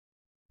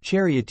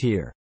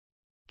Charioteer.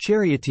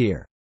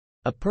 Charioteer.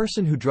 A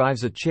person who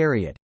drives a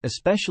chariot,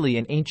 especially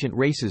in ancient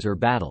races or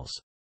battles.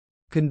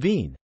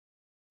 Convene.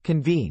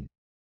 Convene.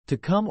 To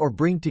come or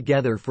bring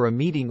together for a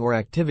meeting or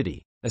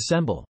activity,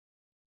 assemble.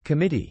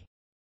 Committee.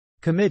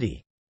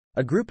 Committee.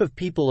 A group of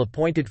people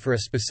appointed for a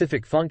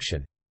specific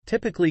function,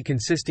 typically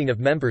consisting of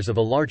members of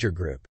a larger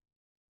group.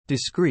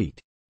 Discreet.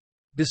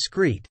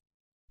 Discreet.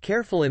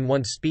 Careful in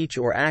one's speech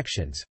or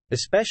actions,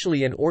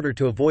 especially in order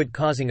to avoid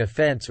causing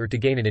offense or to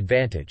gain an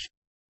advantage.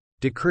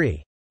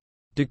 Decree.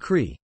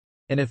 Decree.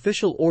 An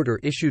official order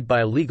issued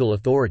by a legal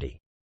authority.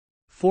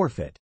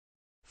 Forfeit.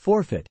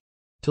 Forfeit.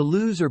 To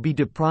lose or be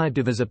deprived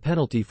of as a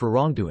penalty for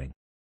wrongdoing.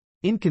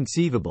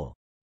 Inconceivable.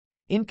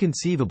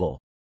 Inconceivable.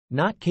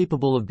 Not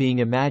capable of being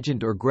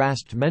imagined or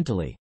grasped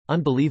mentally,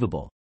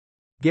 unbelievable.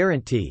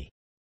 Guarantee.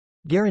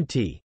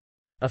 Guarantee.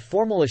 A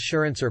formal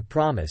assurance or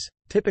promise,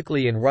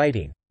 typically in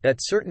writing, that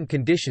certain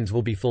conditions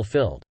will be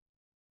fulfilled.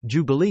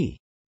 Jubilee.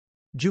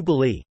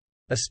 Jubilee.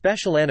 A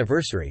special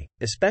anniversary,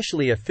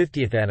 especially a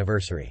 50th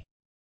anniversary.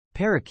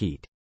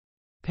 Parakeet.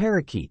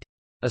 Parakeet.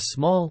 A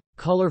small,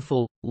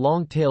 colorful,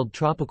 long-tailed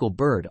tropical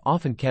bird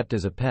often kept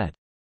as a pet.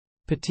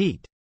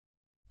 Petite.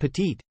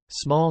 Petite,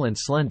 small and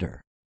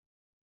slender.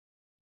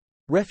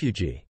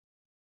 Refugee.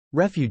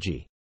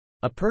 Refugee.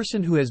 A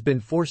person who has been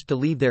forced to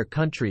leave their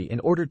country in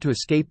order to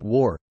escape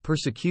war,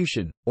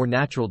 persecution, or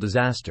natural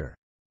disaster.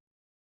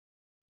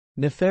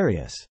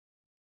 Nefarious.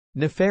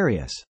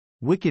 Nefarious.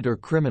 Wicked or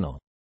criminal.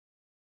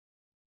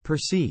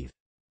 Perceive.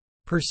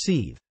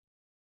 Perceive.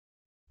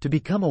 To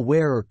become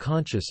aware or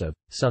conscious of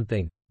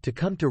something, to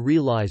come to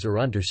realize or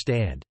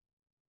understand.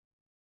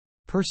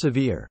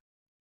 Persevere.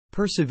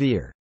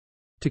 Persevere.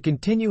 To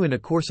continue in a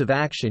course of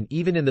action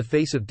even in the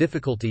face of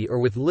difficulty or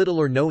with little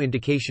or no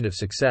indication of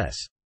success.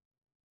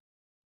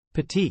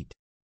 Petite.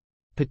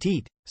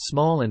 Petite,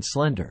 small and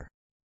slender.